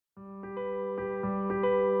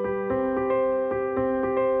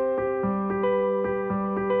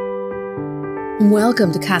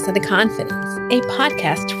Welcome to Casa de Confidence, a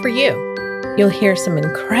podcast for you. You'll hear some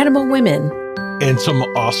incredible women and some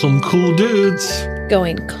awesome cool dudes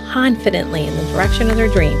going confidently in the direction of their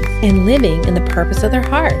dreams and living in the purpose of their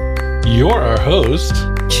heart. You're our host,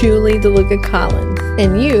 Julie DeLuca Collins,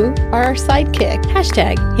 and you are our sidekick.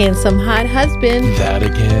 Hashtag handsome hot husband. That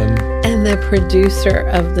again. And the producer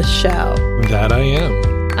of the show. That I am.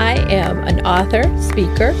 I am an author,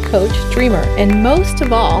 speaker, coach, dreamer, and most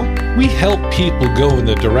of all, we help people go in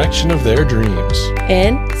the direction of their dreams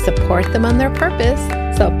and support them on their purpose.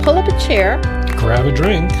 So pull up a chair, grab a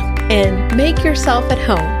drink, and make yourself at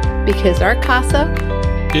home because our casa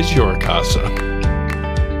is your casa.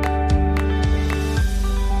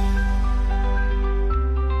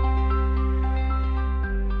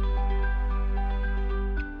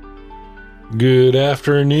 Good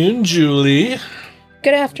afternoon, Julie.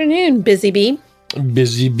 Good afternoon, Busy Bee.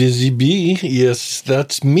 Busy bee. Yes,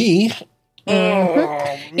 that's me.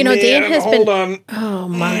 Mm-hmm. You know, Dan has hold been... on. Oh,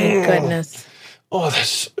 my goodness. Oh,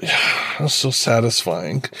 that's so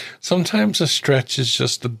satisfying. Sometimes a stretch is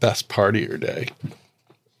just the best part of your day.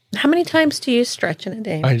 How many times do you stretch in a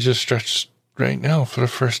day? I just stretched right now for the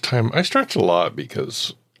first time. I stretch a lot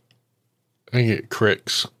because I get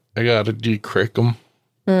cricks. I got to de-crick them.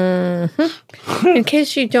 Mm-hmm. In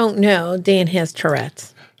case you don't know, Dan has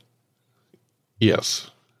Tourette's. Yes.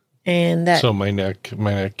 And that... So my neck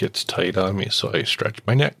gets tight on me, so I stretch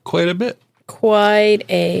my neck quite a bit. Quite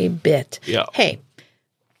a bit. Yeah. Hey,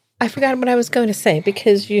 I forgot what I was going to say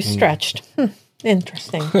because you stretched.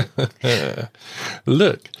 Interesting.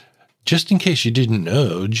 Look, just in case you didn't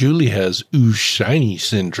know, Julie has ooh shiny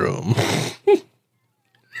syndrome.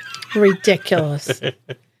 Ridiculous.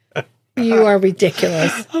 You are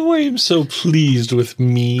ridiculous. Oh, I am so pleased with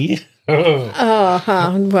me. Well,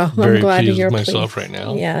 I'm glad you're pleased with myself pleased. right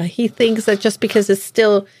now. Yeah, he thinks that just because it's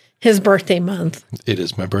still his birthday month. It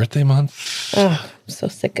is my birthday month. Oh, I'm so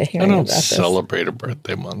sick of hearing I don't about this. celebrate a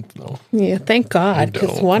birthday month, though. Yeah, thank God,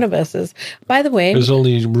 because one of us is. By the way, there's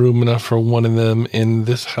only room enough for one of them in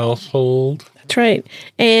this household. That's right,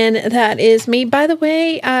 and that is me. By the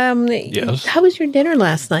way, yes. How was your dinner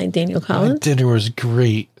last night, Daniel Collins? My dinner was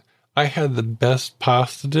great. I had the best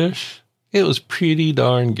pasta dish. It was pretty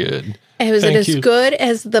darn good. And was it as good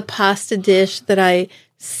as the pasta dish that I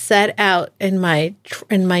set out in my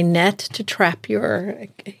net to trap your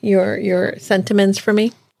sentiments for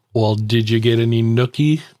me? Well, did you get any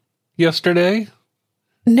nookie yesterday?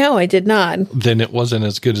 No, I did not. Then it wasn't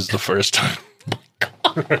as good as the first time.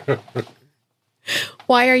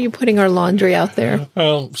 Why are you putting our laundry out there?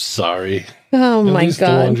 Oh, sorry. Oh, my God. At least the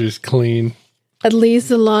laundry's clean. At least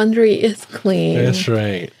the laundry is clean. That's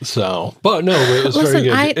right. So, but no, it was very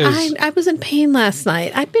good. I was in pain last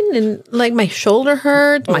night. I've been in, like, my shoulder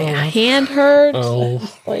hurts, my hand hurts.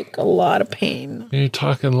 Oh. Like a lot of pain. You're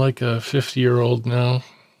talking like a 50-year-old now.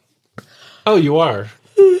 Oh, you are?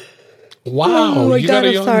 Wow. Oh, my you God, got a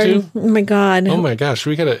I'm yawn sorry. too? Oh, my God. Oh, my gosh.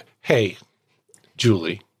 Hey,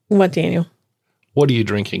 Julie. What, Daniel? What are you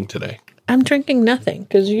drinking today? I'm drinking nothing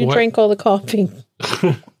because you drank all the coffee.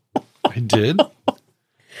 I did?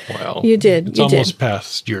 Well, you did. It's almost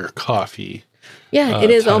past your coffee. Yeah, it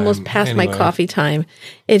is time. almost past my coffee time.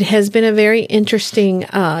 It has been a very interesting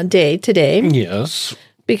day today. Yes.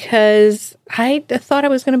 Because I thought I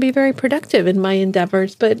was going to be very productive in my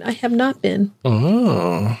endeavors, but I have not been.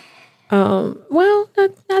 Oh. Well,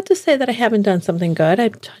 not to say that I haven't done something good. I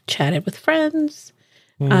chatted with friends.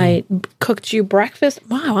 I cooked you breakfast.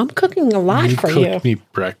 Wow, I'm cooking a lot for you. You cooked me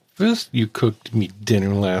breakfast. You cooked me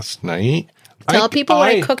dinner last night. Tell people what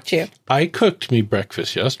I cooked you. I cooked me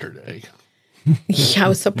breakfast yesterday. Yeah, I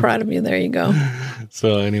was so proud of you. There you go.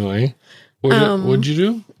 So anyway, what'd you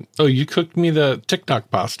do? Oh, you cooked me the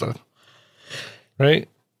TikTok pasta, right?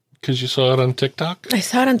 Because you saw it on TikTok? I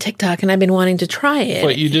saw it on TikTok, and I've been wanting to try it.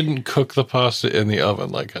 But you didn't cook the pasta in the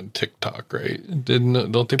oven like on TikTok, right? Don't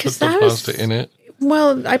they put the pasta in it?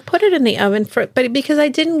 Well, I put it in the oven but because I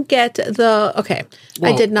didn't get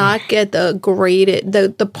I did not get the grated,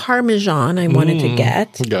 the Parmesan I wanted to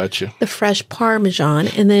get. Gotcha. The fresh Parmesan.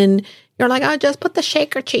 And then you're like, oh, just put the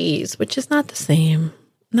shaker cheese, which is not the same.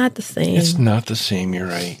 Not the same. It's not the same, you're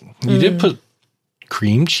right. You did put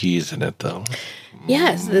cream cheese in it, though.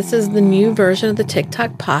 Yes, this is the new version of the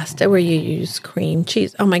TikTok pasta where you use cream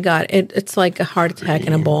cheese. Oh, my God. It's like a heart attack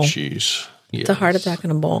in a bowl. Cheese. Yes. It's a heart attack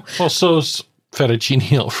in a bowl. Well, so's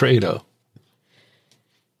fettuccine Alfredo.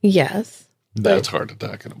 Yes. That's heart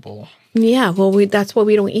attack in a bowl. Yeah, well, that's why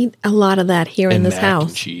we don't eat a lot of that here in this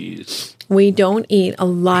house. And cheese. We don't eat a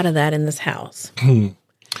lot of that in this house.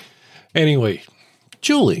 Anyway,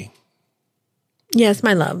 Julie. Yes,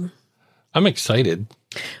 my love. I'm excited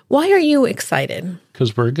Why are you excited?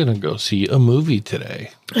 Because we're going to go see a movie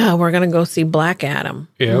today. Oh, we're going to go see Black Adam.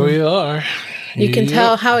 Yeah, we are. You can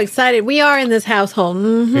tell how excited we are in this household.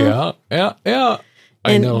 Mm-hmm. Yeah.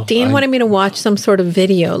 I And know. Dean wanted me to watch some sort of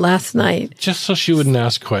video last night. Just so she wouldn't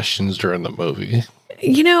ask questions during the movie.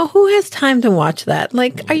 You know, who has time to watch that?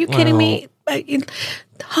 Like, are you kidding me?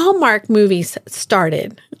 Hallmark movies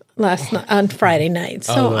started last night on Friday night.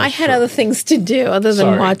 So I had other things to do other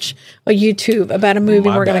than watch a YouTube about a movie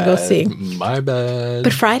we're going to go see. My bad.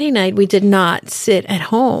 But Friday night, we did not sit at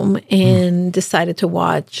home and decided to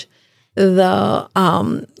watch the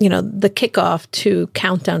kickoff to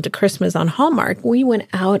Countdown to Christmas on Hallmark. We went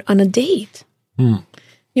out on a date. You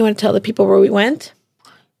want to tell the people where we went?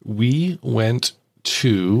 We went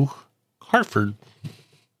to Hartford.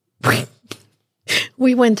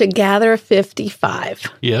 We went to Gather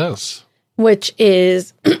 55. Yes. Which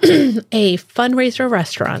is a fundraiser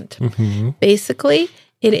restaurant. Mm-hmm. Basically,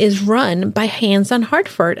 it is run by Hands on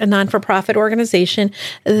Hartford, a non-for-profit organization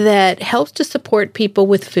that helps to support people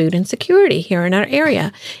with food insecurity here in our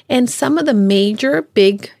area. And some of the major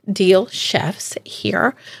big deal chefs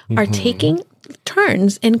here are taking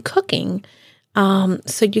turns in cooking.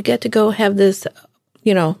 So you get to go have this,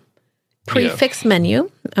 prefix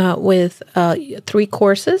menu with 3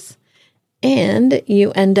 courses. And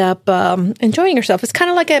you end up enjoying yourself. It's kind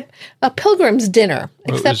of like a pilgrim's dinner,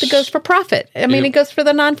 except it goes for profit. It goes for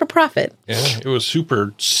the non-for-profit. Yeah, it was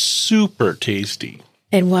super, super tasty.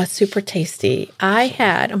 It was super tasty. I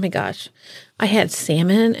had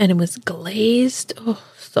salmon and it was glazed. Oh,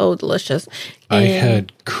 so delicious. I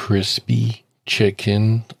had crispy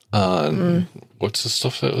chicken on, what's the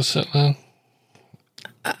stuff that was sitting on?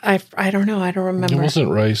 I don't know. I don't remember. It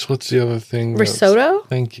wasn't rice. What's the other thing? Risotto?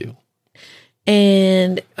 Thank you.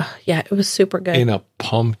 And it was super good. In a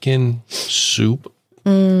pumpkin soup.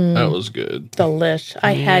 That was good. Delish.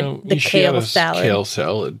 I had the kale salad. Kale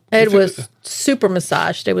salad. It was super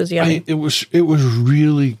massaged. It was yummy. It was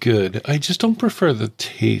really good. I just don't prefer the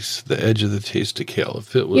taste, the edge of the taste of kale.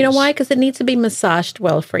 If it was, you know why? Because it needs to be massaged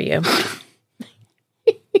well for you.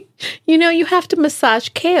 You have to massage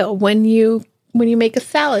kale when you make a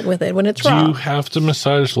salad with it when it's raw. Do you have to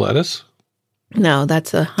massage lettuce? No,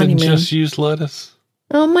 that's a honeymoon. Then just use lettuce.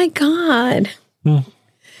 Oh my God.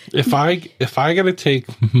 If I got to take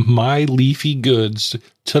my leafy goods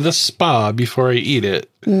to the spa before I eat it.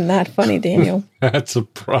 Not funny, Daniel. That's a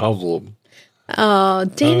problem. Oh,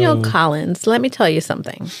 Daniel Collins, let me tell you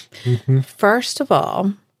something. Mm-hmm. First of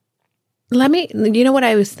all, you know what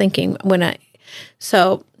I was thinking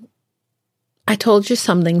so I told you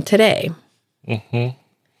something today. Mm-hmm.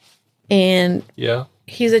 And yeah.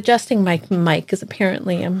 He's adjusting my mic because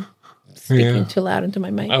apparently I'm speaking too loud into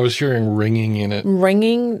my mic. I was hearing ringing in it.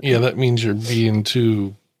 Ringing? Yeah, that means you're being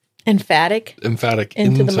too... Emphatic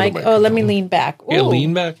into the mic. Oh, let me lean back. Ooh. Yeah,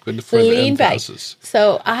 lean back. Good for lean the emphasis. Back.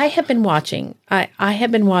 So I have been watching. I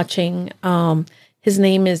have been watching. His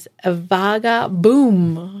name is Avaga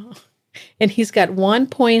Boom. And he's got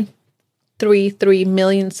 1.33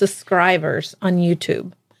 million subscribers on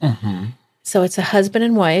YouTube. Mm-hmm. So it's a husband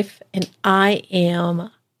and wife, and I am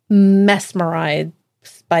mesmerized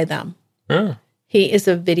by them. Yeah. He is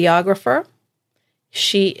a videographer.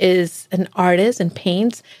 She is an artist and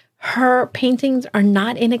paints. Her paintings are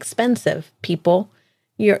not inexpensive, people.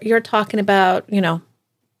 You're talking about,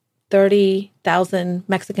 30,000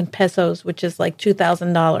 Mexican pesos, which is like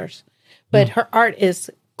 $2,000. But her art is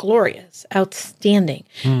glorious, outstanding.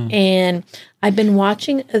 And I've been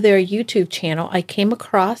watching their YouTube channel. I came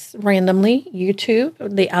across randomly YouTube.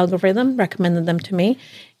 The algorithm recommended them to me.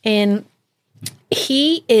 And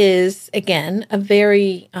he is, again, a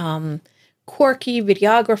very quirky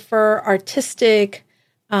videographer, artistic,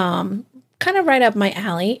 kind of right up my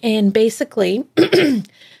alley. And basically,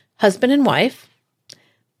 husband and wife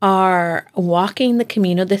are walking the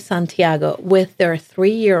Camino de Santiago with their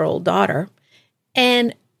 3-year-old daughter.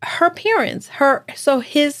 And her parents,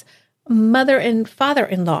 his mother and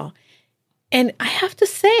father-in-law. And I have to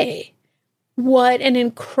say, what an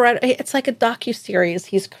incredible, it's like a docuseries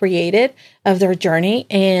he's created of their journey.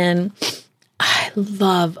 And I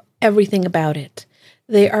love everything about it.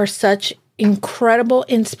 They are such incredible,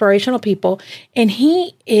 inspirational people. And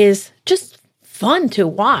he is just fun to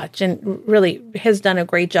watch and really has done a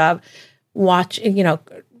great job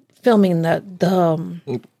filming the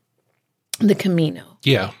Camino.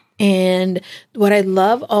 Yeah. And what I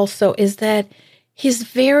love also is that he's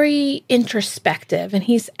very introspective and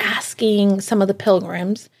he's asking some of the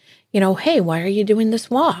pilgrims, hey, why are you doing this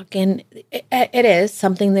walk? And it is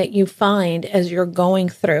something that you find as you're going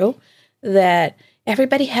through that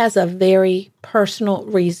everybody has a very personal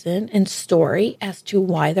reason and story as to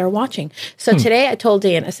why they're watching. So today I told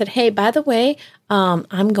Dan, I said, hey, by the way,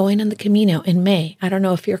 I'm going on the Camino in May. I don't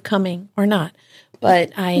know if you're coming or not,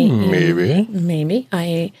 but I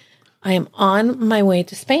am on my way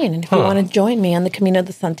to Spain. And if you want to join me on the Camino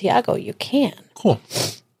de Santiago, you can. Cool.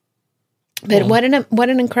 But what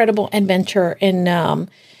an incredible adventure. And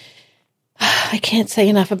I can't say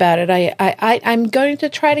enough about it. I'm going to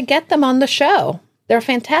try to get them on the show. They're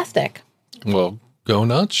fantastic. Well, go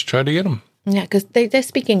nuts. Try to get them. Yeah, because they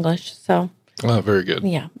speak English. So. Oh, very good.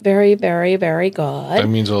 Yeah, very, very, very good. That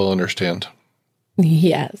means I'll understand.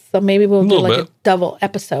 Yes. So maybe we'll do like a double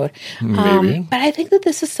episode. Maybe. But I think that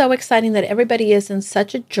this is so exciting that everybody is in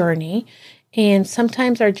such a journey. And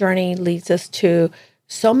sometimes our journey leads us to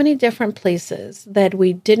so many different places that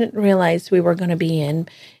we didn't realize we were going to be in.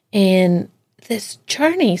 And this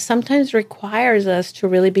journey sometimes requires us to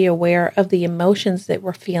really be aware of the emotions that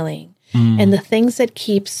we're feeling and the things that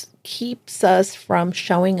keeps us from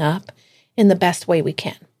showing up in the best way we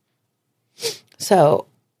can. So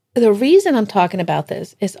the reason I'm talking about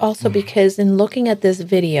this is also because in looking at this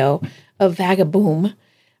video of Vagaboom,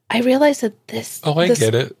 I realized that this... Oh, I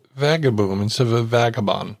get it. Vagaboom instead of a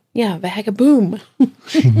vagabond. Yeah, Vagaboom.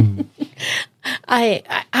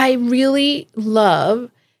 I really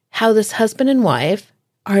love how this husband and wife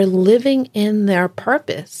are living in their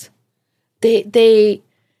purpose. They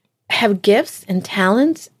have gifts and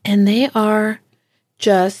talents, and they are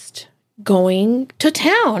just going to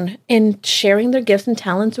town and sharing their gifts and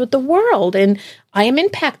talents with the world. And I am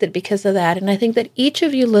impacted because of that. And I think that each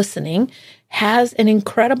of you listening has an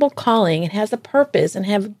incredible calling and has a purpose and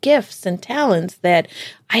have gifts and talents that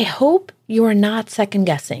I hope you are not second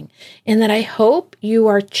guessing, and that I hope you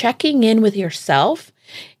are checking in with yourself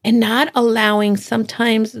and not allowing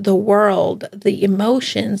sometimes the world, the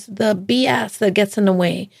emotions, the BS that gets in the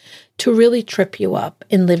way to really trip you up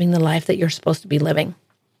in living the life that you're supposed to be living.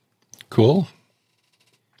 Cool.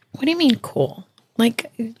 What do you mean cool?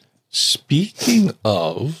 Like, speaking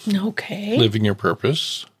of living your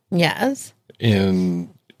purpose. Yes. And,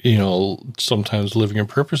 sometimes living your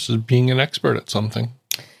purpose is being an expert at something.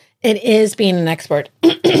 It is being an expert.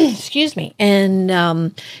 Excuse me.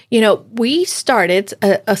 And, we started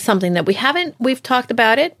something that we've talked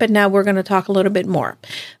about it, but now we're going to talk a little bit more.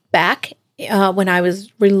 Back when I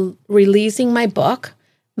was releasing my book,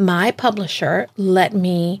 my publisher let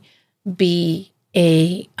me be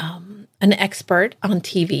an expert on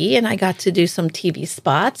TV, and I got to do some TV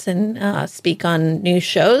spots and speak on news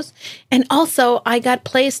shows. And also I got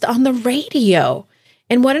placed on the radio.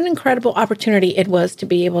 And what an incredible opportunity it was to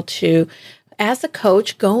be able to, as a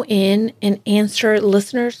coach, go in and answer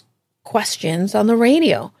listeners' questions on the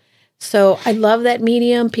radio. So I love that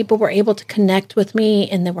medium. People were able to connect with me,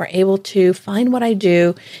 and they were able to find what I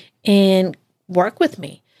do and work with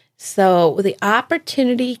me. So the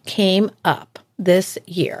opportunity came up this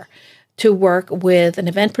year to work with an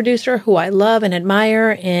event producer who I love and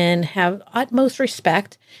admire and have utmost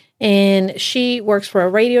respect. And she works for a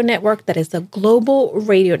radio network that is a global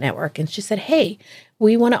radio network. And she said, hey,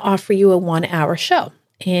 we want to offer you a 1-hour show.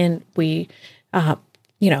 And we, have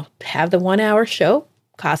the 1-hour show,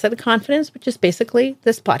 Casa de Confidence, which is basically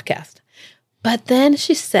this podcast. But then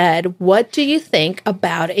she said, what do you think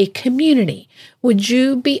about a community? Would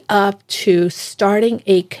you be up to starting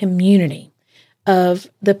a community of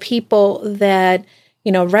the people that,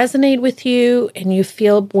 resonate with you and you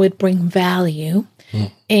feel would bring value?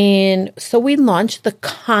 And so we launched the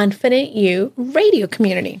Confident You radio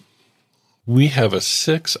community. We have a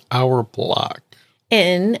 6-hour block.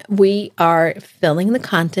 And we are filling the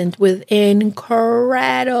content with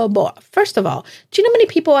incredible. First of all, do you know how many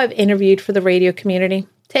people I've interviewed for the radio community?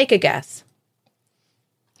 Take a guess.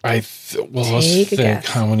 Let's think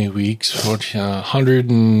how many weeks.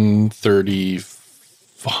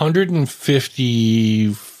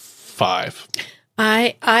 155.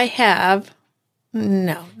 I have.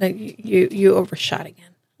 No, you overshot again.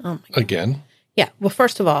 Oh my God. Again? Yeah. Well,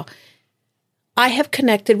 first of all, I have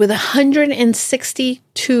connected with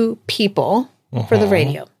 162 people for the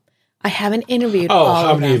radio. I haven't interviewed all of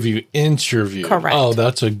them. How many have you interviewed? Correct. Oh,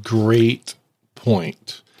 that's a great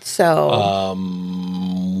point. So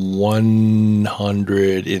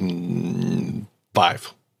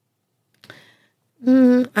 105.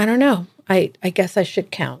 I don't know. I guess I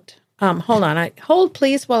should count. Hold on. Hold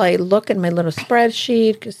please while I look at my little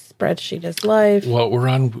spreadsheet, because spreadsheet is life. Well, we're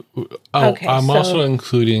on. Okay, I'm also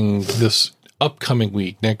including this upcoming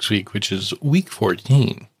week, next week, which is week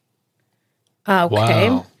 14. Okay.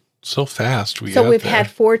 Wow. So fast. We've had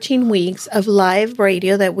 14 weeks of live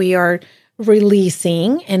radio that we are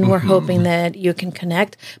releasing, and we're hoping that you can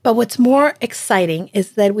connect. But what's more exciting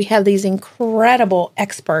is that we have these incredible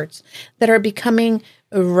experts that are becoming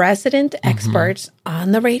resident experts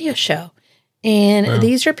on the radio show. And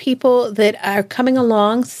these are people that are coming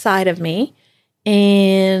alongside of me.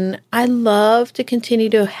 And I love to continue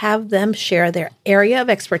to have them share their area of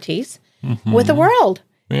expertise with the world.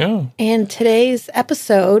 Yeah. And today's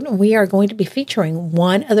episode, we are going to be featuring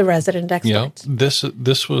one of the resident experts. Yeah.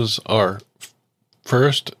 This was our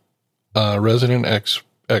first resident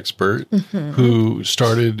expert who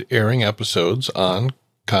started airing episodes on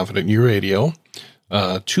Confident You Radio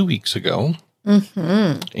 2 weeks ago.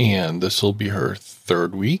 And this will be her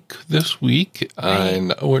third week this week.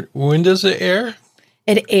 And when does it air?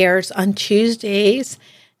 It airs on Tuesdays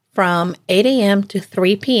from 8 a.m. to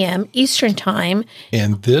 3 p.m. Eastern Time.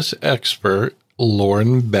 And this expert,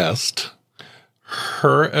 Lauren Best,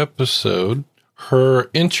 her episode, her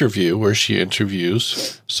interview where she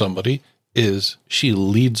interviews somebody is she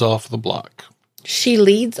leads off the block. She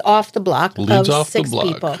leads off the block of 6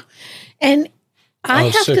 people. And I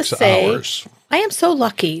have to say, I am so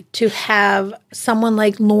lucky to have someone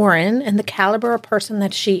like Lauren and the caliber of person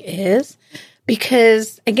that she is,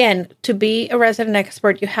 because, again, to be a resident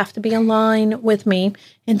expert, you have to be in line with me.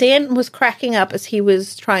 And Dan was cracking up as he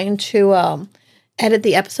was trying to edit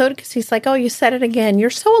the episode because he's like, oh, you said it again.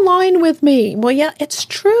 You're so aligned with me. Well, yeah, it's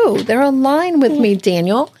true. They're aligned with me,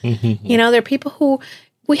 Daniel. You know, they're people who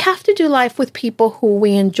we have to do life with people who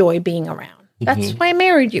we enjoy being around. That's why I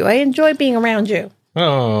married you. I enjoy being around you.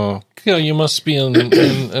 Oh, yeah, you must be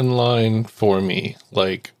in line for me.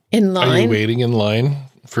 Like, in line? Are you waiting in line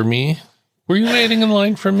for me? Were you waiting in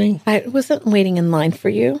line for me? I wasn't waiting in line for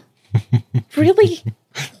you. Really?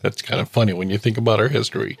 That's kind of funny when you think about our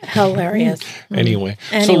history. Hilarious. Anyway,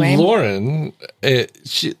 so Lauren,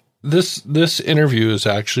 this interview is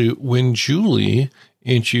actually when Julie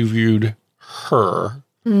interviewed her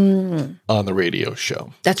on the radio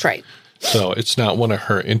show. That's right. So it's not one of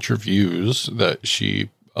her interviews that she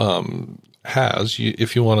has.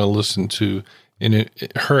 If you want to listen to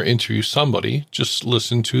her interview somebody, just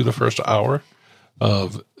listen to the first hour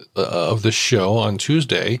of the show on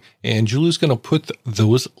Tuesday, and Julie's going to put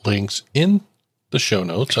those links in the show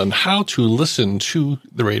notes on how to listen to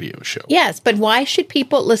the radio show. Yes, but why should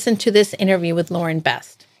people listen to this interview with Lauren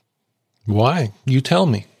Best? Why? You tell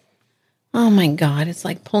me. Oh, my God. It's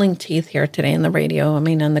like pulling teeth here today on the radio. I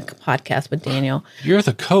mean, on the podcast with Daniel. You're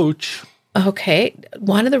the coach. Okay.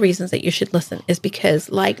 One of the reasons that you should listen is because,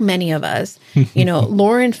 like many of us, you know,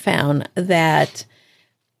 Lauren found that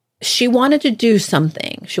she wanted to do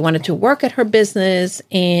something. She wanted to work at her business,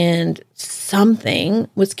 and something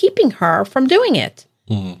was keeping her from doing it.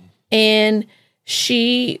 And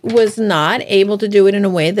she was not able to do it in a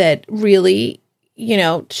way that really, you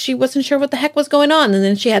know, she wasn't sure what the heck was going on. And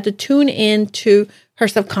then she had to tune into her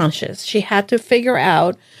subconscious. She had to figure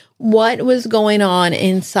out what was going on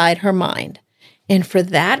inside her mind. And for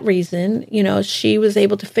that reason, you know, she was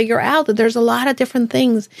able to figure out that there's a lot of different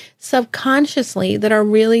things subconsciously that are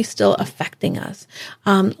really still affecting us.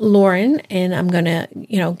 Lauren, and I'm going to,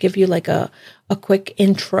 you know, give you like a quick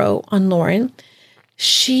intro on Lauren.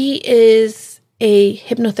 She is a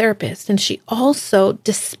hypnotherapist, and she also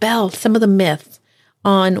dispelled some of the myths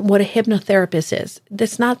on what a hypnotherapist is.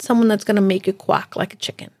 That's not someone that's going to make you quack like a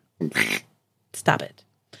chicken. Stop it.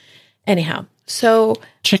 Anyhow, so...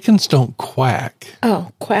 Chickens don't quack.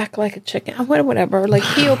 Oh, quack like a chicken. Whatever. Like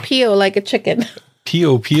pio like a chicken.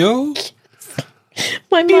 Pio?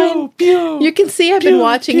 My mind. Pio. You can see I've been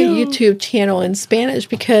watching a YouTube channel in Spanish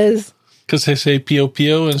because... Because they say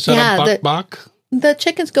pio instead of bak. The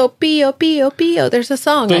chickens go pio. There's a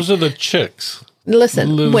song. Those are the chicks.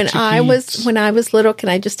 Listen, when I was little, can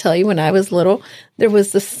I just tell you, when I was little, there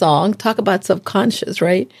was this song, talk about subconscious,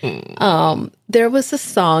 right? There was a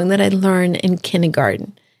song that I learned in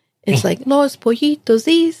kindergarten. It's like, Los pollitos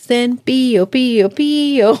dicen pio.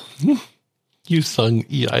 You sung,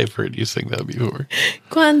 I've heard you sing that before.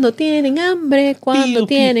 Cuando tienen hambre, cuando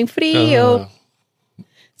tienen frío.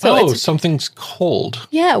 So something's cold.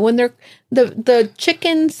 Yeah, when they're, the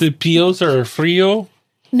chickens. The pios are frío?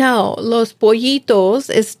 No, los pollitos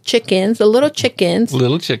is chickens, the little chickens.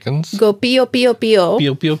 Little chickens. Go pio.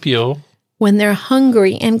 Pio. When they're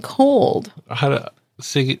hungry and cold. How to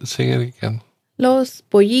sing it again? Los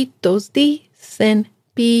pollitos dicen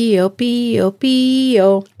pio.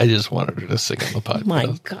 I just wanted her to sing on the podcast.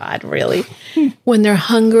 My God, really? When they're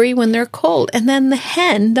hungry, when they're cold. And then the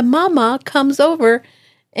hen, the mama, comes over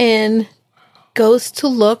and goes to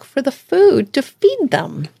look for the food to feed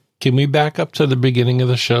them. Can we back up to the beginning of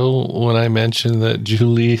the show when I mentioned that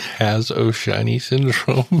Julie has O'Shiny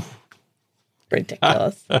syndrome?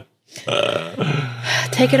 Ridiculous.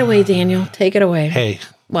 Take it away, Daniel. Take it away. Hey.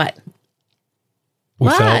 What?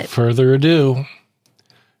 Without further ado,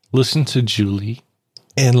 listen to Julie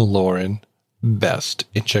and Lauren Best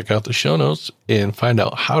and check out the show notes and find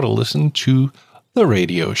out how to listen to the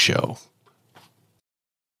radio show.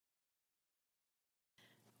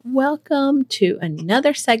 Welcome to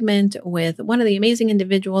another segment with one of the amazing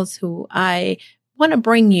individuals who I want to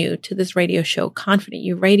bring you to this radio show, Confident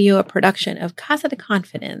You Radio, a production of Casa de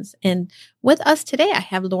Confidence. And with us today, I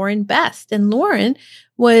have Lauren Best. And Lauren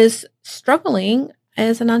was struggling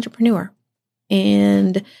as an entrepreneur,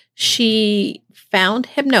 and she found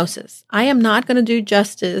hypnosis. I am not going to do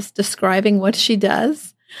justice describing what she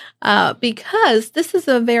does because this is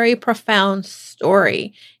a very profound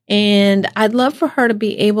story. And I'd love for her to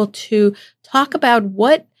be able to talk about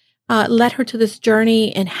what led her to this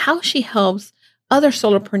journey and how she helps other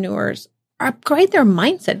solopreneurs upgrade their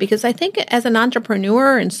mindset. Because I think as an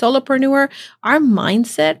entrepreneur and solopreneur, our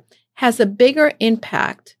mindset has a bigger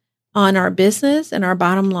impact on our business and our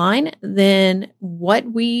bottom line than what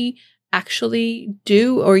we actually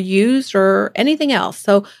do or use or anything else.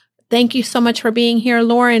 So thank you so much for being here,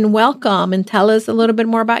 Lauren. Welcome, and tell us a little bit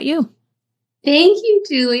more about you. Thank you,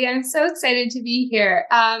 Julie. I'm so excited to be here.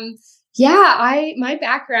 My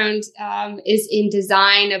background is in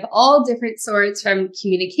design of all different sorts, from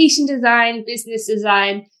communication design, business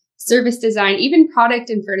design, service design, even product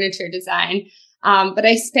and furniture design. But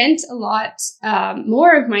I spent a lot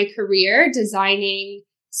more of my career designing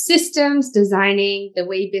systems, designing the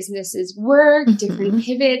way businesses work, different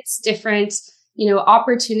pivots, different,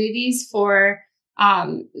 opportunities for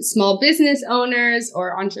small business owners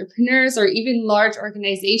or entrepreneurs or even large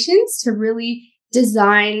organizations to really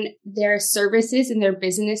design their services and their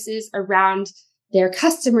businesses around their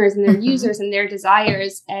customers and their users and their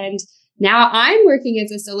desires. And now I'm working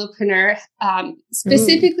as a solopreneur,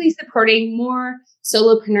 specifically supporting more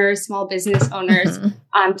solopreneurs, small business owners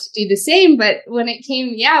to do the same. But when it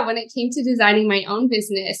came to designing my own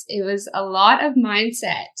business, it was a lot of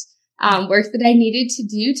mindset work that I needed to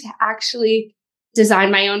do to actually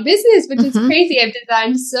design my own business, which is crazy. I've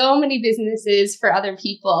designed so many businesses for other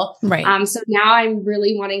people. Right. So now I'm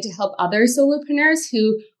really wanting to help other solopreneurs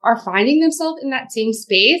who are finding themselves in that same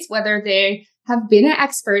space, whether they have been an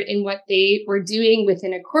expert in what they were doing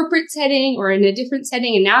within a corporate setting or in a different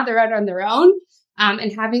setting, and now they're out on their own,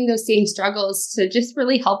 and having those same struggles, to just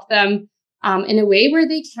really help them in a way where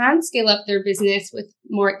they can scale up their business with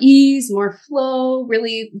more ease, more flow,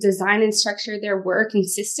 really design and structure their work and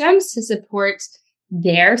systems to support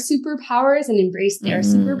their superpowers and embrace their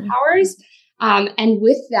superpowers. And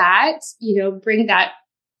with that, bring that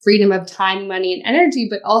freedom of time, money, and energy,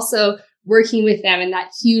 but also working with them in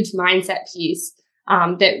that huge mindset piece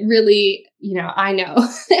that really, I know,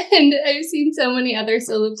 and I've seen so many other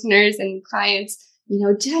solopreneurs and clients,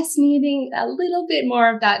 just needing a little bit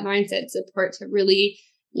more of that mindset support to really,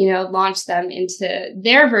 launch them into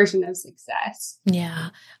their version of success. Yeah.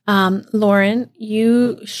 Lauren,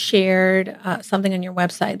 you shared something on your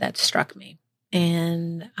website that struck me,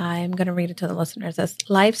 and I'm going to read it to the listeners. As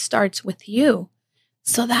life starts with you.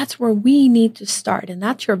 So that's where we need to start. And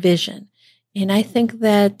that's your vision. And I think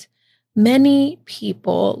that many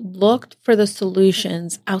people looked for the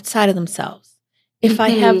solutions outside of themselves. If I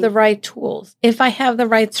have the right tools, if I have the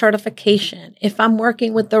right certification, if I'm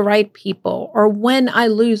working with the right people, or when I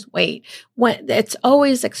lose weight, when it's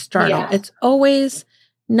always external. Yeah. It's always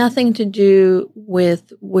nothing to do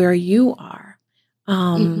with where you are.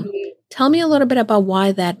 Tell me a little bit about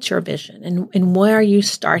why that's your vision and where you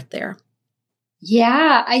start there.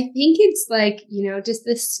 Yeah, I think it's like, just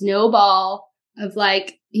this snowball of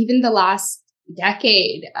like even the last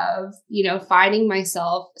decade of, finding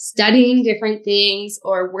myself studying different things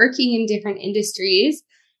or working in different industries,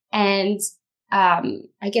 and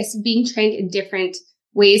I guess being trained in different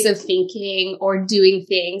ways of thinking or doing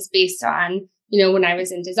things based on, when I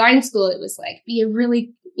was in design school, it was like, be a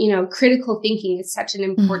really, critical thinking is such an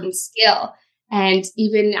important skill. And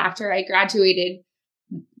even after I graduated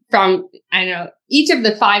from, each of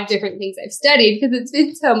the 5 different things I've studied, because it's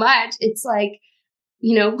been so much, it's like,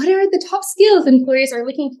 what are the top skills employers are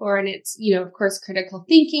looking for? And it's, of course, critical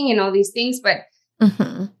thinking and all these things, but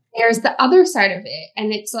there's the other side of it.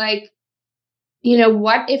 And it's like,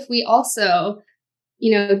 what if we also,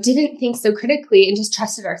 didn't think so critically and just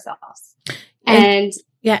trusted ourselves? And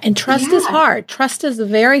trust is hard. Trust is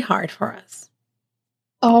very hard for us.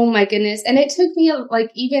 Oh my goodness. And it took me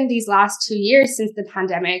like even these last 2 years since the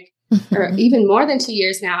pandemic, or even more than 2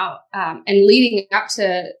 years now, and leading up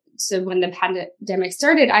to when the pandemic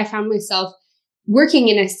started, I found myself working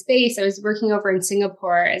in a space. I was working over in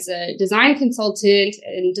Singapore as a design consultant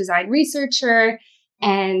and design researcher.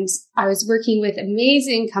 And I was working with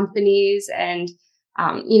amazing companies and,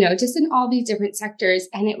 just in all these different sectors.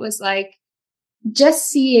 And it was like just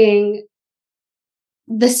seeing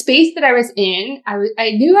the space that I was in.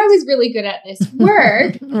 I knew I was really good at this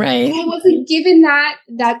work. Right. But I wasn't given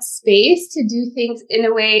that space to do things in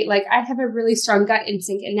a way, like I have a really strong gut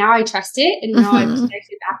instinct and now I trust it and now I'm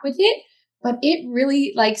connected back with it. But it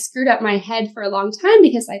really like screwed up my head for a long time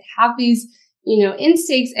because I'd have these,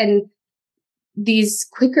 instincts and these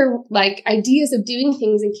quicker like ideas of doing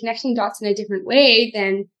things and connecting dots in a different way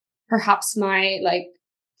than perhaps my like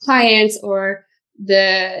clients or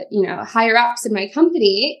the, higher ups in my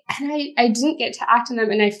company. And I didn't get to act on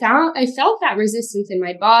them. And I felt that resistance in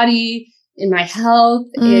my body, in my health,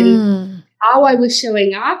 in how I was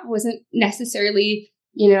showing up wasn't necessarily,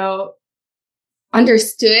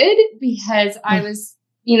 understood because I was,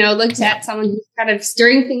 looked at someone who's kind of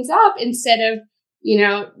stirring things up instead of,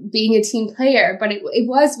 being a team player. But it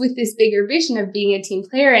was with this bigger vision of being a team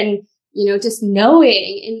player and, just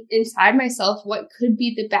knowing inside myself what could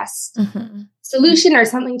be the best solution or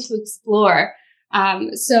something to explore.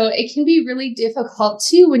 So it can be really difficult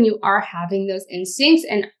too when you are having those instincts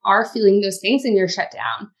and are feeling those things and you're shut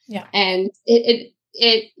down. Yeah. And it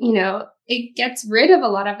gets rid of a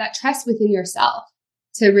lot of that trust within yourself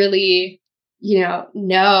to really,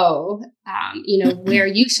 know where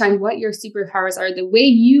you shine, what your superpowers are, the way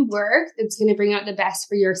you work that's going to bring out the best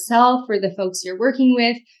for yourself, for the folks you're working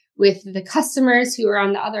with the customers who are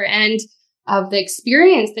on the other end of the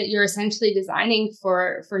experience that you're essentially designing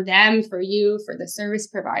for them, for you, for the service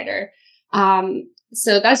provider.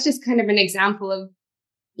 So that's just kind of an example of,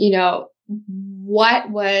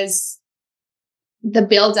 what was the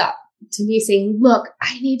buildup to me saying, look,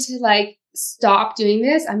 I need to like stop doing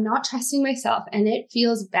this. I'm not trusting myself and it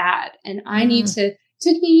feels bad. And I need to,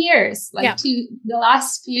 took me years, to the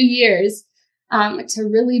last few years, to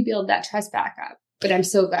really build that trust back up. But I'm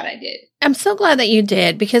so glad I did. I'm so glad that you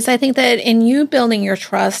did, because I think that in you building your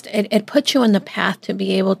trust, it puts you on the path to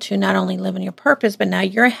be able to not only live in your purpose, but now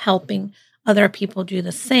you're helping other people do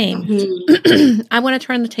the same. I want to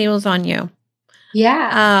turn the tables on you.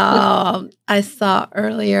 Yeah. I saw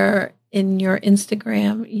earlier in your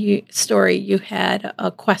Instagram story, you had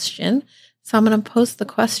a question. So I'm going to post the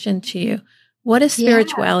question to you. What does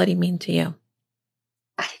spirituality mean to you?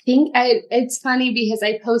 I think it's funny because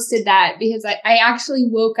I posted that because I actually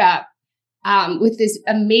woke up with this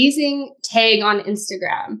amazing tag on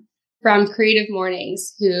Instagram from Creative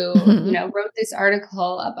Mornings who, wrote this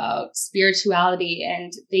article about spirituality,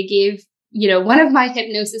 and they gave, one of my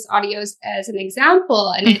hypnosis audios as an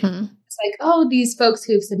example. And it's like, oh, these folks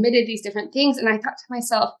who've submitted these different things. And I thought to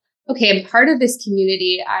myself, okay, I'm part of this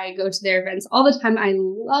community. I go to their events all the time. I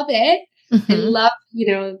love it. I love,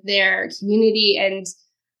 their community. And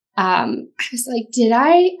I was like, did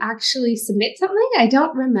I actually submit something? I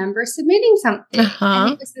don't remember submitting something.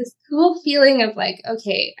 And it was this cool feeling of like,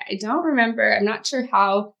 okay, I don't remember. I'm not sure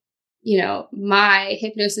how, my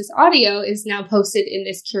hypnosis audio is now posted in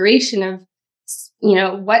this curation of,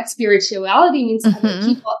 what spirituality means to other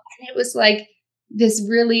people. And it was like this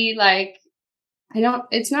really like,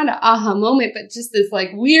 it's not an aha moment, but just this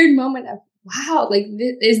like weird moment of, wow, like,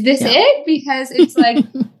 is this it? Because it's like,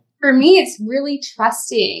 for me, it's really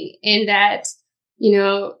trusting in that,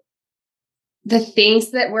 the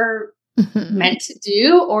things that we're meant to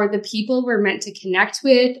do, or the people we're meant to connect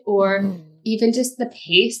with, or even just the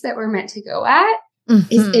pace that we're meant to go at,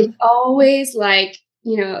 it's always like,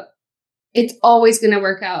 it's always going to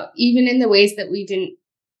work out, even in the ways that we didn't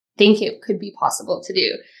think it could be possible to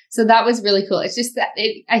do. So that was really cool. It's just that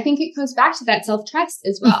I think it comes back to that self-trust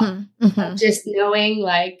as well. Just knowing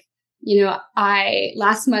like,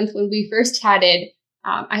 last month when we first chatted,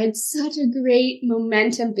 I had such a great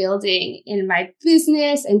momentum building in my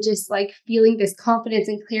business and just like feeling this confidence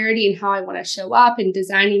and clarity in how I want to show up and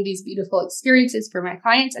designing these beautiful experiences for my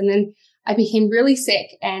clients. And then I became really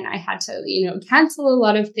sick and I had to, cancel a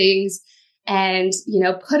lot of things and,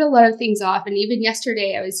 put a lot of things off. And even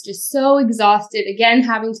yesterday, I was just so exhausted, again,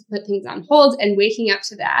 having to put things on hold, and waking up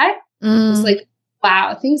to that. It was like,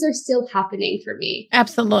 wow, things are still happening for me.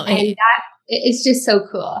 Absolutely. And it's just so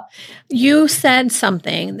cool. You said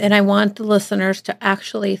something that I want the listeners to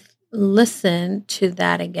actually listen to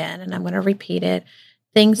that again. And I'm going to repeat it.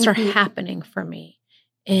 Things are happening for me.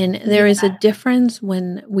 And there is a difference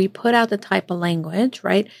when we put out the type of language,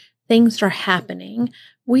 right? Things are happening.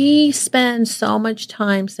 We spend so much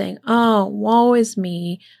time saying, oh, woe is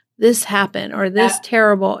me. This happened, or this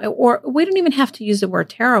terrible, or we don't even have to use the word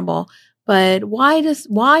terrible. but why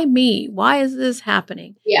me? Why is this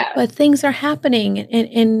happening? Yeah. But things are happening.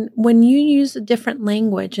 And when you use a different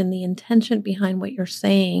language and the intention behind what you're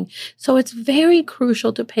saying, so it's very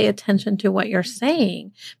crucial to pay attention to what you're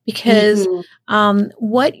saying, because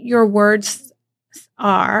what your words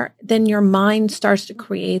are, then your mind starts to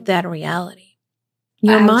create that reality.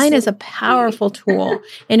 Your mind is a powerful tool.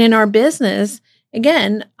 And in our business,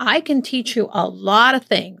 again, I can teach you a lot of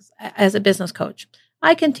things as a business coach.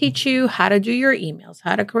 I can teach you how to do your emails,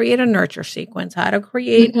 how to create a nurture sequence, how to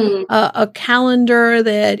create a calendar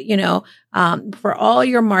that, for all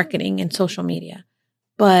your marketing and social media.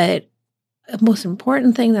 But the most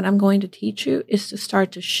important thing that I'm going to teach you is to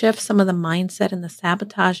start to shift some of the mindset and the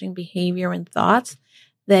sabotaging behavior and thoughts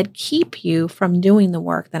that keep you from doing the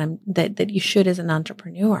work that you should as an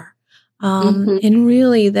entrepreneur. And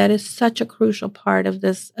really, that is such a crucial part of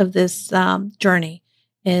this journey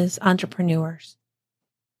is entrepreneurs.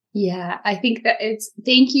 Yeah, I think that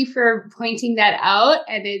thank you for pointing that out.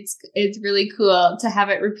 And it's really cool to have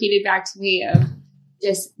it repeated back to me of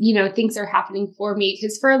just, things are happening for me.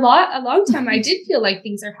 Because for a long time, I did feel like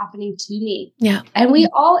things are happening to me. Yeah. And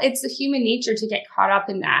it's the human nature to get caught up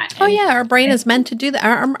in that. Oh, yeah. Our brain is meant to do that.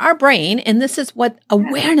 Our brain, and this is what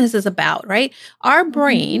awareness is about, right? Our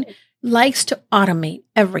brain likes to automate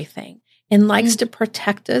everything and likes to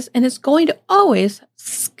protect us. And it's going to always,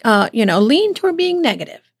 lean toward being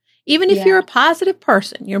negative. Even if you're a positive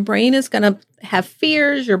person, your brain is going to have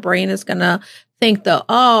fears. Your brain is going to think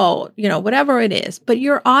whatever it is, but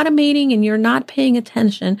you're automating and you're not paying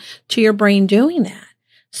attention to your brain doing that.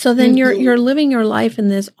 So then you're living your life in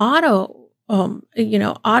this automicity.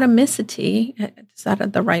 Is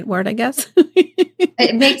that the right word? I guess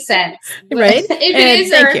it makes sense, right? If it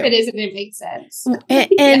is, or if it isn't, it makes sense.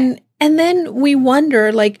 And then we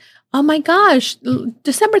wonder, like, oh my gosh,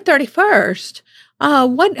 December 31st.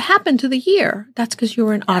 What happened to the year? That's because you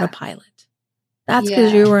were in autopilot. That's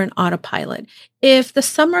because you were in autopilot. If the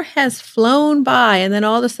summer has flown by and then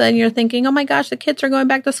all of a sudden you're thinking, oh my gosh, the kids are going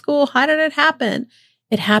back to school. How did it happen?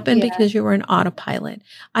 It happened because you were in autopilot.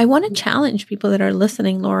 I want to challenge people that are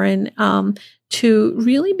listening, Lauren, to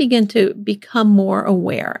really begin to become more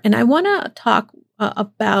aware. And I want to talk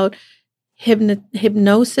about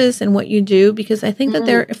hypnosis and what you do, because I think that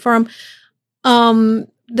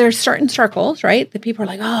there's certain circles, right? That people are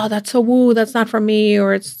like, oh, that's so woo, that's not for me,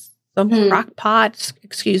 or it's some crock pot.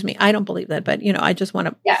 Excuse me. I don't believe that, but I just want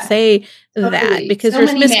to say that because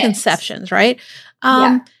there's misconceptions, right?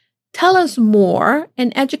 Tell us more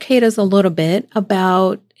and educate us a little bit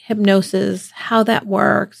about hypnosis, how that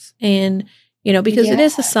works. And, because it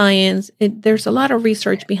is a science, there's a lot of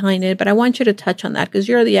research behind it, but I want you to touch on that because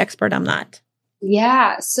you're the expert. I'm not.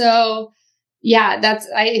 Yeah. So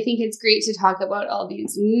I think it's great to talk about all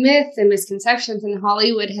these myths and misconceptions, and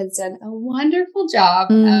Hollywood has done a wonderful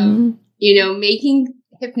job of, making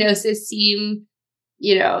hypnosis seem,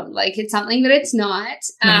 like it's something that it's not.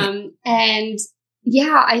 Right.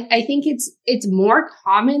 I think it's more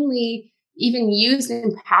commonly even used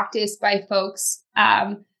and practiced by folks,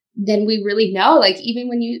 than we really know. Like even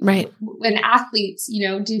when athletes,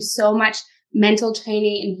 do so much mental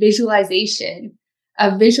training and visualization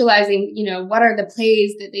of visualizing, what are the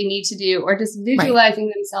plays that they need to do, or just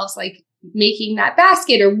visualizing themselves like making that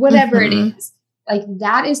basket or whatever it is. Like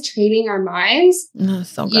that is training our minds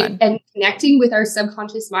so good. And connecting with our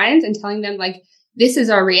subconscious minds and telling them like, this is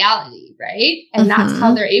our reality, right? And that's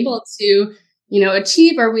how they're able to,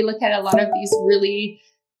 achieve. Or we look at a lot of these really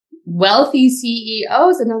wealthy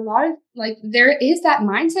CEOs, and a lot of like there is that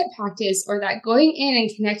mindset practice or that going in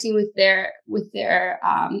and connecting with their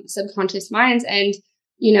subconscious minds. And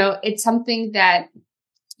it's something that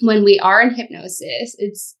when we are in hypnosis,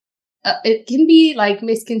 it can be like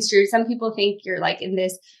misconstrued. Some people think you're like in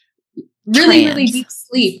this really deep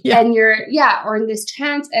sleep and you're or in this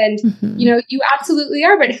trance, and you absolutely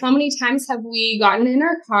are. But how many times have we gotten in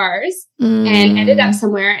our cars and ended up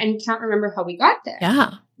somewhere and can't remember how we got there?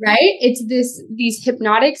 Right? It's these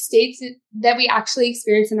hypnotic states that we actually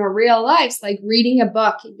experience in our real lives, like reading a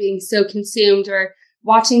book and being so consumed, or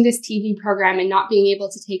watching this TV program and not being able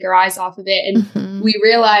to take our eyes off of it. And we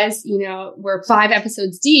realize, we're 5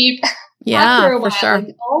 episodes deep after a while. For sure.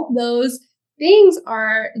 Like all those things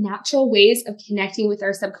are natural ways of connecting with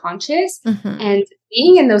our subconscious and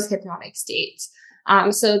being in those hypnotic states.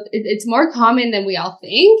 So it's more common than we all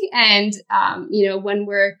think. And,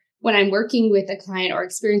 when I'm working with a client or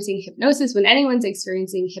experiencing hypnosis, when anyone's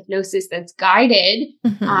experiencing hypnosis that's guided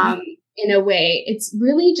in a way, it's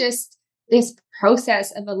really just this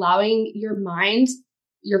process of allowing your mind,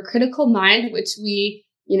 your critical mind, which we,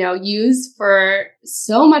 use for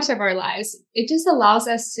so much of our lives. It just allows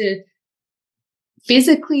us to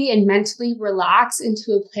physically and mentally relax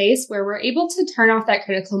into a place where we're able to turn off that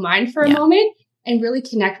critical mind for a moment and really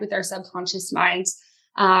connect with our subconscious minds.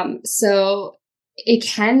 So it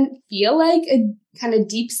can feel like a kind of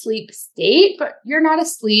deep sleep state, but you're not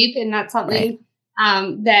asleep. And that's something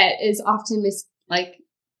that is often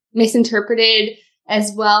misinterpreted,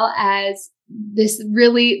 as well as this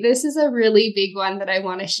is a really big one that I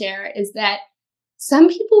want to share, is that some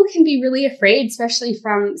people can be really afraid, especially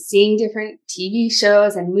from seeing different TV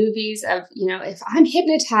shows and movies of, if I'm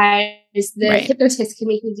hypnotized, the hypnotist can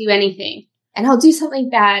make me do anything and I'll do something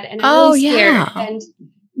bad. And I'm really scared. And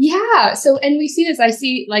so, and we see this, I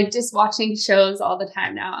see just watching shows all the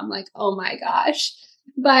time now. I'm like, oh my gosh.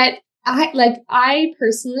 But I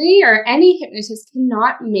personally, or any hypnotist,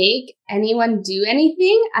 cannot make anyone do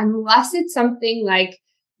anything unless it's something like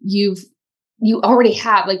you already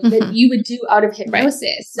have, that you would do out of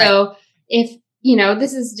hypnosis. So if,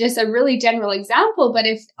 this is just a really general example, but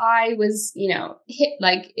if I was,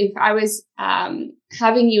 if I was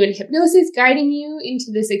having you in hypnosis, guiding you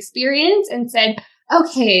into this experience and said,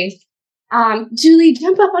 okay, Julie,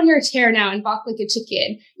 jump up on your chair now and balk like a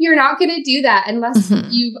chicken. You're not going to do that unless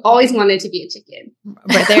you've always wanted to be a chicken.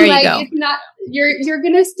 Right, there you go. It's not, you're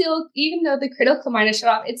going to still, even though the critical mind is shut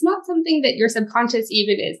off, it's not something that your subconscious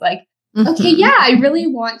even is like, okay, yeah, I really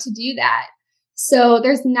want to do that. So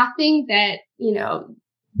there's nothing that,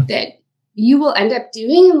 that you will end up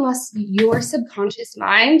doing unless your subconscious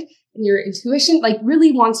mind and your intuition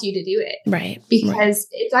really wants you to do it. Right. Because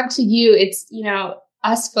it's up to you. It's,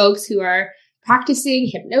 us folks who are practicing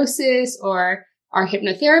hypnosis or are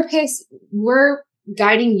hypnotherapists, we're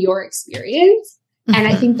guiding your experience. And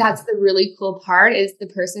I think that's the really cool part, is the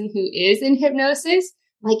person who is in hypnosis,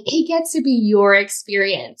 it gets to be your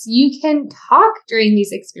experience. You can talk during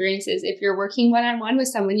these experiences. If you're working one-on-one with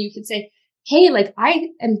someone, you could say, hey, I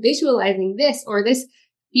am visualizing this, or this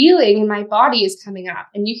feeling in my body is coming up,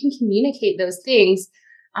 and you can communicate those things.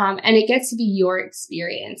 And it gets to be your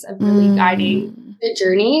experience of really guiding the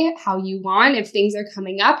journey how you want. If things are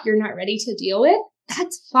coming up you're not ready to deal with,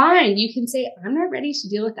 that's fine. You can say, I'm not ready to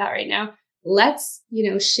deal with that right now. Let's,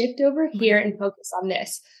 shift over here and focus on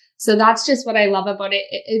this. So that's just what I love about it.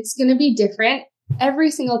 It's going to be different every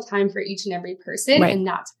single time for each and every person. And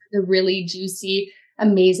that's where the really juicy,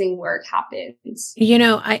 amazing work happens.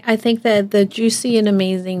 I think that the juicy and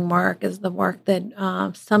amazing work is the work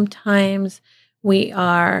that sometimes we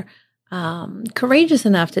are courageous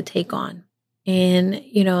enough to take on. And,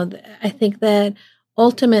 I think that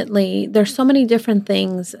ultimately there's so many different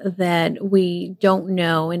things that we don't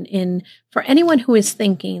know. And for anyone who is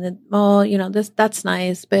thinking that, that's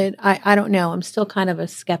nice, but I don't know, I'm still kind of a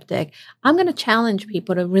skeptic. I'm going to challenge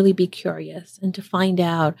people to really be curious and to find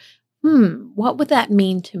out, what would that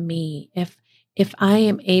mean to me if I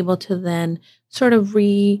am able to then sort of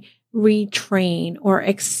retrain or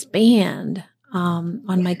expand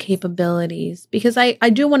on my capabilities, because I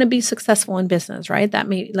do want to be successful in business, right? That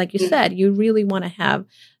may, like you said, you really want to have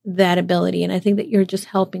that ability. And I think that you're just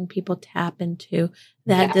helping people tap into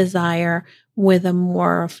that desire with a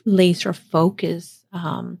more laser focus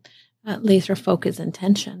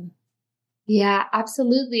intention. Yeah,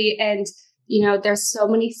 absolutely. And, there's so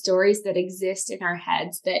many stories that exist in our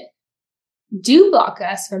heads that do block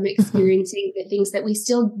us from experiencing the things that we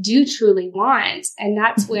still do truly want. And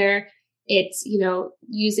that's where it's,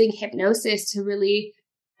 using hypnosis to really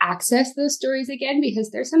access those stories again,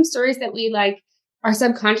 because there's some stories that we our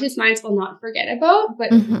subconscious minds will not forget about,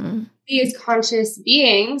 but we as conscious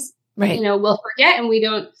beings, will forget, and we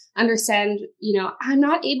don't understand, I'm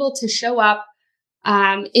not able to show up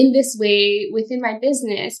in this way within my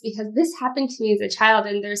business because this happened to me as a child.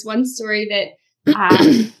 And there's one story that,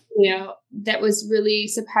 that was really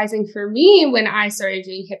surprising for me when I started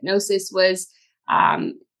doing hypnosis was,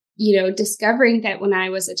 discovering that when I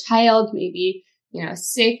was a child, maybe,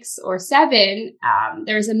 6 or 7,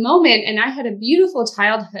 there was a moment, and I had a beautiful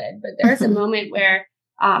childhood, but there was a moment where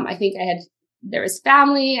I think there was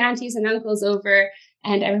family, aunties and uncles over.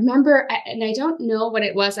 And I remember, and I don't know what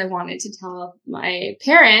it was I wanted to tell my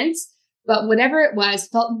parents, but whatever it was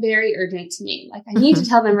felt very urgent to me. I need to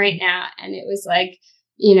tell them right now. And it was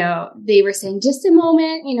they were saying, just a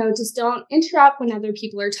moment, just don't interrupt when other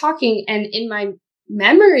people are talking. And in my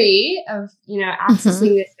memory of,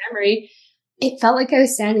 accessing this memory, it felt like I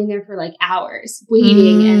was standing there for hours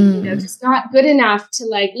waiting and, just not good enough to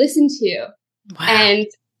listen to. Wow. And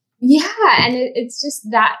and it's just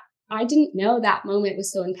that I didn't know that moment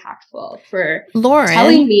was so impactful for Lauren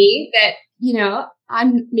telling me that,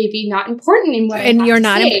 I'm maybe not important in what I have and you're to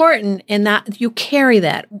not say. important, and that you carry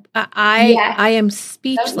that. I am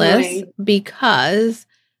speechless because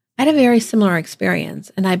I had a very similar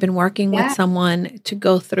experience, and I've been working with Yeah. someone to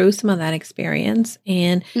go through some of that experience.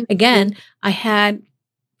 And again, I had,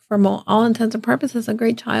 for all intents and purposes, a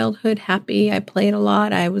great childhood, happy. I played a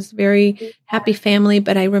lot. I was very happy family.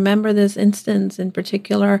 But I remember this instance in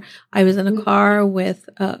particular. I was in a car with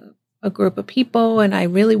a group of people, and I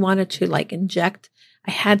really wanted to like inject.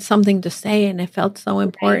 I had something to say, and it felt so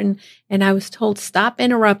important. And I was told, stop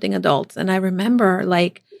interrupting adults. And I remember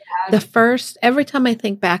like every time I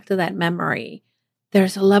think back to that memory,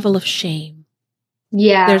 there's a level of shame.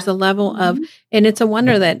 Yeah. There's a level of, and it's a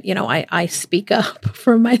wonder that, I speak up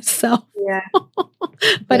for myself. Yeah.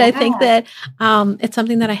 But I think that it's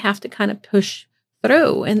something that I have to kind of push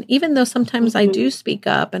through. And even though sometimes I do speak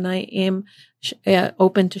up and I am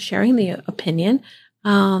open to sharing the opinion,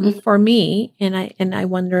 for me, and I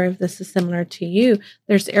wonder if this is similar to you,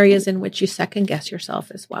 there's areas in which you second guess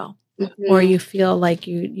yourself as well, or you feel like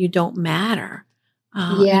you don't matter,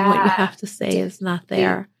 and what you have to say is not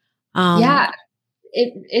there.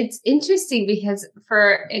 It's interesting because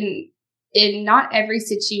in not every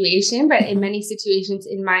situation, but in many situations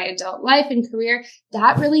in my adult life and career,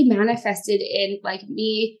 that really manifested in like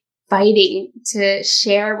me fighting to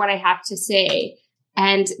share what I have to say,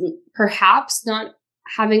 and perhaps not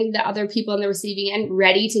having the other people on the receiving end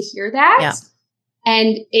ready to hear that,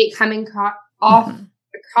 and it coming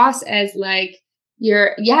across as like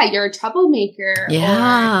you're a troublemaker.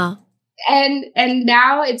 And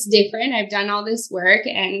now it's different. I've done all this work,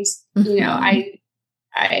 and I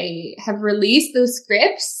have released those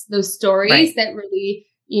scripts, those stories that really,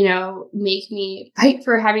 make me fight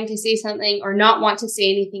for having to say something or not want to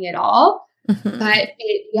say anything at all. But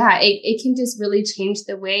it can just really change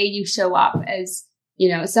the way you show up as,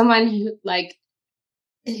 someone who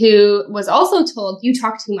was also told you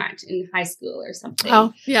talk too much in high school or something.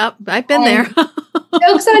 Oh, yeah. I've been there.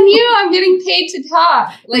 Joke's on you. I'm getting paid to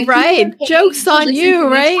talk. Right. Joke's on you,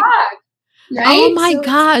 right? Right? Oh my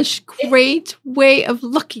gosh. Great way of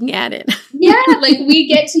looking at it. We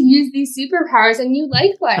get to use these superpowers, and you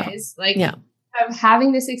likewise, of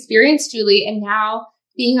having this experience, Julie, and now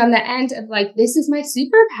being on the end of like, this is my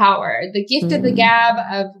superpower, the gift of the gab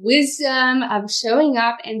of wisdom, of showing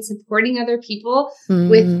up and supporting other people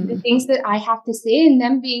with the things that I have to say, and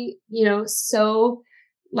them being, so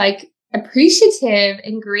like appreciative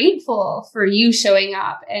and grateful for you showing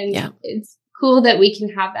up. And it's cool that we can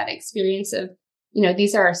have that experience of,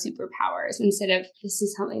 these are our superpowers instead of this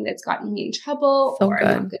is something that's gotten me in trouble or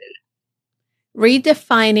I'm not good enough.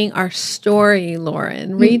 Redefining our story,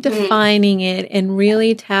 Lauren, redefining it and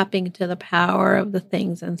really tapping to the power of the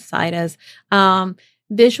things inside us.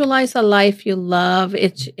 Visualize a life you love.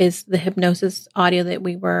 It is the hypnosis audio that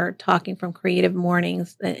we were talking from Creative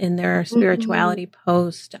Mornings in their spirituality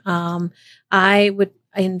post. I would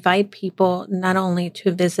invite people not only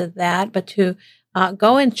to visit that, but to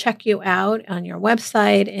go and check you out on your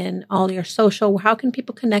website and all your social. How can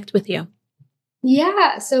people connect with you?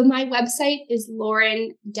 Yeah. So my website is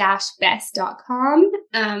lauren-best.com.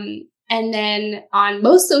 And then on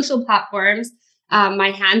most social platforms, my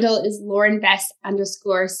handle is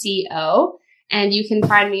laurenbest_CO. And you can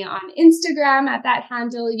find me on Instagram at that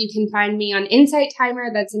handle. You can find me on Insight Timer.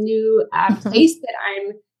 That's a new place that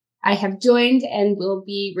I have joined and will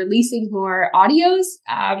be releasing more audios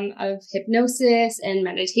of hypnosis and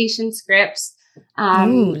meditation scripts.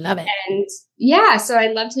 Love it. And so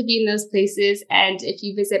I'd love to be in those places. And if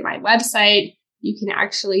you visit my website, you can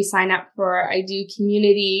actually sign up I do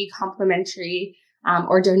community complimentary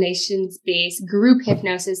or donations-based group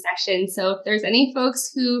hypnosis sessions. So if there's any folks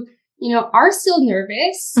who, are still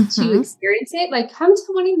nervous to experience it, like come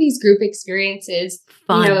to one of these group experiences.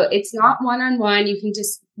 Fun. It's not one-on-one. You can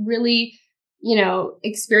just really,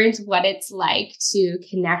 experience what it's like to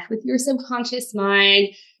connect with your subconscious mind,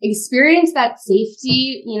 experience that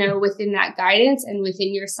safety, within that guidance and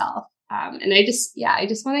within yourself. And I just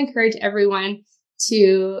want to encourage everyone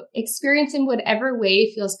to experience in whatever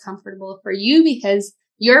way feels comfortable for you, because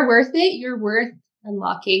you're worth it. You're worth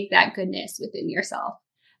unlocking that goodness within yourself.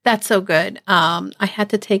 That's so good. I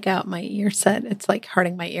had to take out my ear set. It's like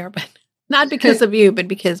hurting my ear, but not because of you, but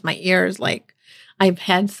because my ears, like I've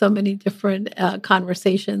had so many different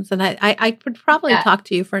conversations, and I could probably talk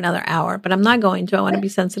to you for another hour, but I'm not going to. I want to be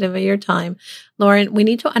sensitive of your time. Lauren, we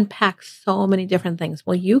need to unpack so many different things.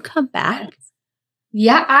 Will you come back?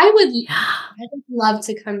 Yeah, I would love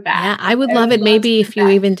to come back. Yeah, I would love it. Maybe if you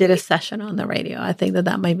even did a session on the radio, I think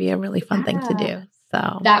that might be a really fun thing to do.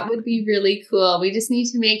 So that would be really cool. We just need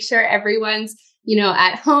to make sure everyone's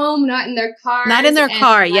at home, not in their car. Not in their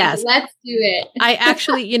car, yes. Let's do it. I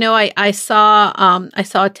actually, I saw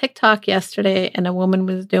a TikTok yesterday, and a woman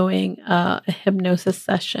was doing a hypnosis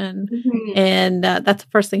session, and that's the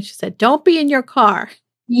first thing she said: "Don't be in your car."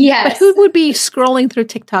 Yes. But who would be scrolling through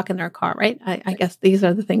TikTok in their car, right? I guess these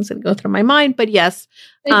are the things that go through my mind. But yes,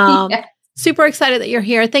 super excited that you're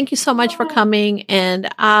here. Thank you so much for coming. And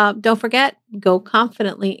don't forget, go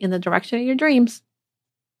confidently in the direction of your dreams.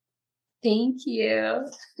 Thank you.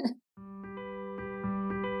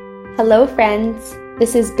 Hello, friends.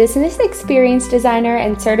 This is business experience designer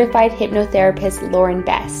and certified hypnotherapist Lauren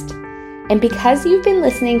Best. And because you've been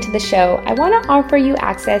listening to the show, I want to offer you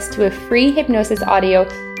access to a free hypnosis audio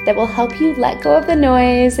that will help you let go of the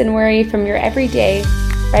noise and worry from your everyday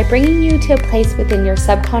by bringing you to a place within your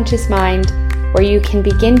subconscious mind where you can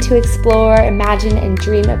begin to explore, imagine, and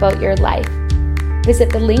dream about your life.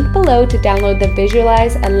 Visit the link below to download the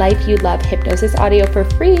Visualize a Life You Love hypnosis audio for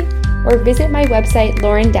free, or visit my website,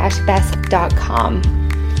 lauren-best.com.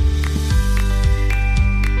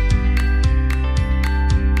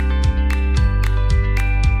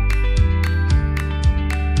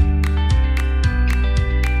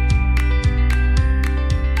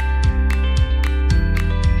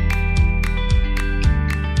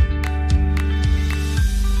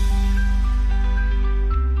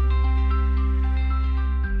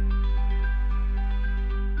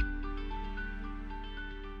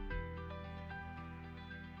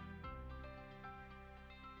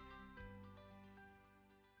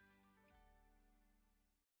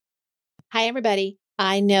 Hi, everybody.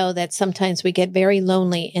 I know that sometimes we get very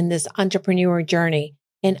lonely in this entrepreneur journey,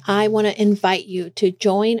 and I want to invite you to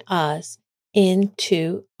join us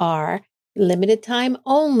into our limited time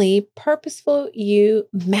only Purposeful You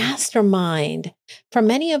Mastermind. For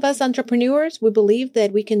many of us entrepreneurs, we believe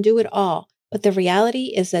that we can do it all, but the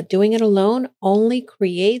reality is that doing it alone only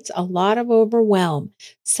creates a lot of overwhelm.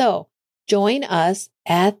 So join us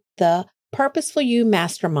at the Purposeful You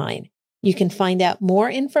Mastermind. You can find out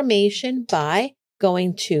more information by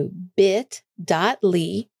going to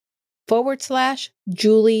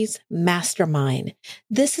bit.ly/Julie's Mastermind.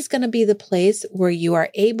 This is going to be the place where you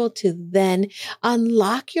are able to then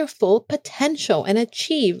unlock your full potential and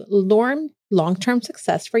achieve long-term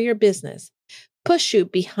success for your business. Push you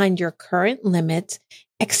behind your current limits,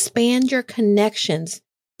 expand your connections,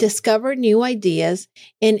 discover new ideas,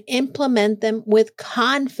 and implement them with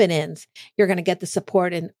confidence. You're going to get the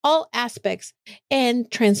support in all aspects and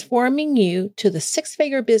transforming you to the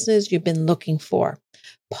six-figure business you've been looking for.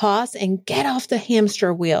 Pause and get off the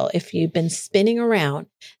hamster wheel if you've been spinning around.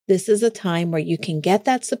 This is a time where you can get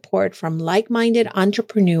that support from like-minded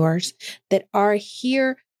entrepreneurs that are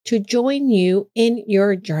here to join you in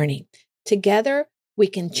your journey. Together, we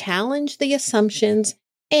can challenge the assumptions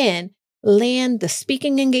and land the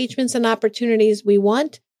speaking engagements and opportunities we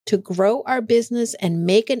want to grow our business and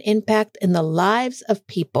make an impact in the lives of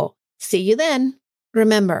people. See you then.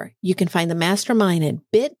 Remember, you can find the mastermind at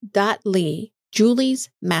bit.ly,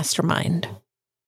 Julie's Mastermind.